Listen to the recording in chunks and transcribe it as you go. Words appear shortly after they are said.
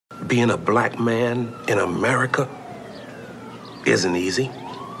being a black man in America isn't easy.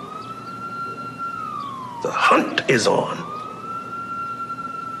 The hunt is on.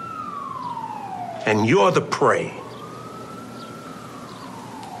 And you're the prey.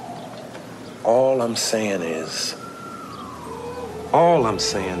 All I'm saying is,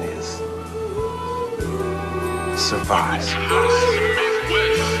 survive.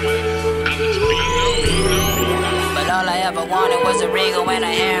 But all I ever wanted was a Regal and a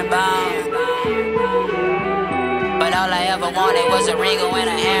herringbone. But all I ever wanted was a Regal and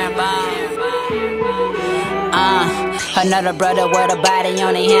a herringbone. Another brother with a body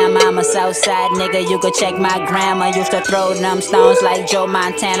on the ham. I'm a Southside nigga, you could check my grandma. Used to throw them stones like Joe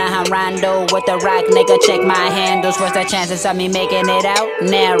Montana. I'm Rondo with the rock, nigga, check my handles. What's the chances of me making it out?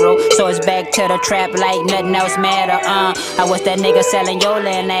 Narrow, so it's back to the trap like nothing else matter. I was that nigga selling Yola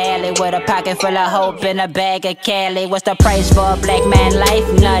in the alley with a pocket full of hope and a bag of Cali. What's the price for a black man life?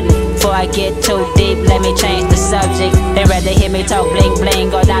 Nothing. Before I get too deep, let me change the subject. They rather hear me talk bling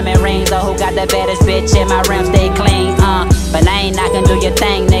bling or diamond rings, or who got the baddest bitch in my rims stay clean. But I ain't knocking, do your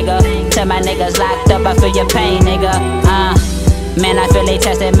thing, nigga. Till my niggas locked up, I feel your pain, nigga. Man, I feel they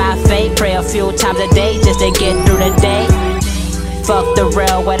tested my fate. Pray a few times a day just to get through the day. Fuck the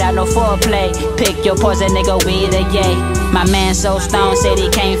real without no foreplay. Pick your poison, nigga, we the yay. My man so stoned, said he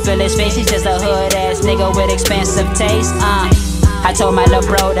can't feel his face. He's just a hood ass nigga with expensive taste. I told my little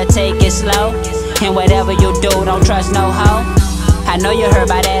bro to take it slow. And whatever you do, don't trust no hoe. I know you heard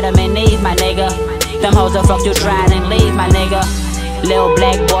about Adam and Eve, my nigga. Them hoes the fuck you tried and leave, my nigga. Lil'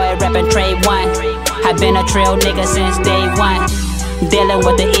 black boy rapping trade one. I been a trail nigga since day one. Dealing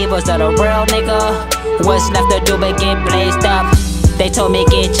with the evils of the world, nigga. What's left to do but get blazed up? They told me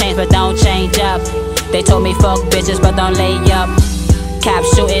get changed but don't change up. They told me fuck bitches but don't lay up. Cops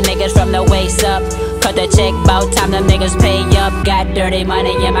shooting niggas from the waist up. Cut the check, bout time them niggas pay up. Got dirty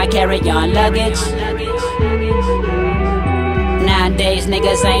money in my carry-on luggage. Nowadays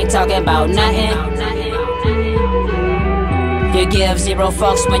niggas ain't talking about nothing. You give zero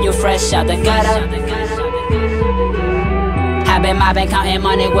fucks when you fresh out the gutter. I been mobbing, counting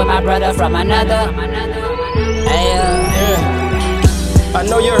money with my brother from another. I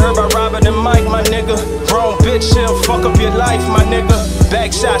know you heard about Robert and Mike, my nigga. Grown bitch, she'll fuck up your life, my nigga.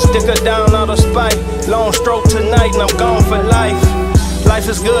 Back shot, stick her down out of spite. Long stroke tonight and I'm gone for life. Life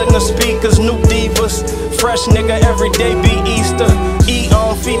is good in the speakers, new divas. Fresh nigga, every day be Easter. Eat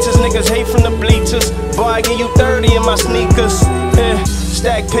on features, niggas hate from the bleachers. Boy, I give you 30 in my sneakers.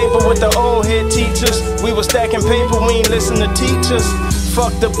 Stack paper with the old head teachers. We was stacking paper, we ain't listen to teachers.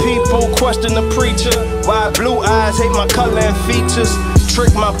 Fuck the people, question the preacher. Why blue eyes hate my color and features.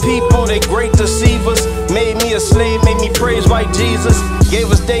 Trick my people, they great deceivers. Made me a slave, made me praise white Jesus.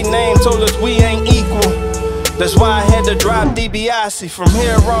 Gave us their name, told us we ain't equal. That's why I had to drop DiBiase. From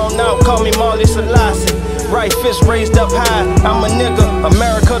here on out, call me Marley Selassie. Right fist raised up high, I'm a nigga.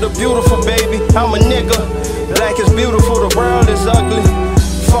 America the beautiful, baby, I'm a nigga. Black is beautiful, the world is ugly.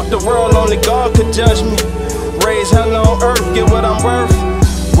 Fuck the world, only God could judge me. Raise hell on earth, get what I'm worth.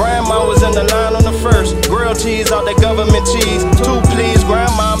 Grandma was in the line on the first. Grilled cheese out that government cheese. 2 please,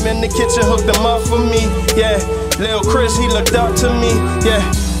 grandma, I'm in the kitchen, hooked them up for me. Yeah, Lil' Chris, he looked up to me. Yeah,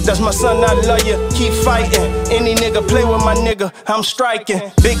 that's my son, I love you, keep fighting. Any nigga play with my nigga, I'm striking.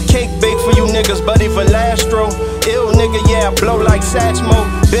 Big cake bake for you niggas, Buddy Velastro. Ill nigga, yeah, I blow like Satchmo.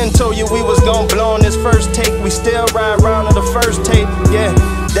 Ben told you we was gon' blow on this first take. We still ride round on the first tape, yeah.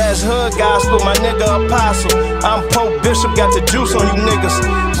 That's hood gospel, my nigga apostle. I'm Pope Bishop, got the juice on you niggas.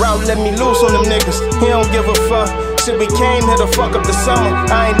 Route let me loose on them niggas, he don't give a fuck. Shit, we came here to fuck up the summer.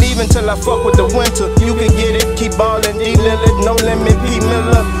 I ain't leaving till I fuck with the winter. You can get it, keep ballin', D Lillard, no limit, P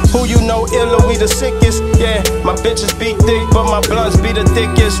Miller. Who you know iller, we the sickest. Yeah, my bitches be thick, but my blunts be the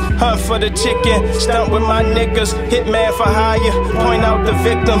thickest. Hunt for the chicken, stunt with my niggas. Hitman for hire, point out the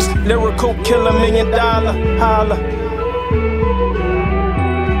victims. Lyrical killer, $1 million, holla.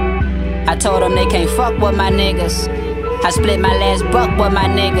 I told them they can't fuck with my niggas. I split my last buck with my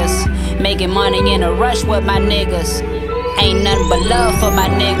niggas. Making money in a rush with my niggas. Ain't nothing but love for my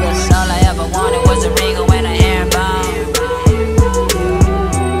niggas. All I ever wanted was a Regal and a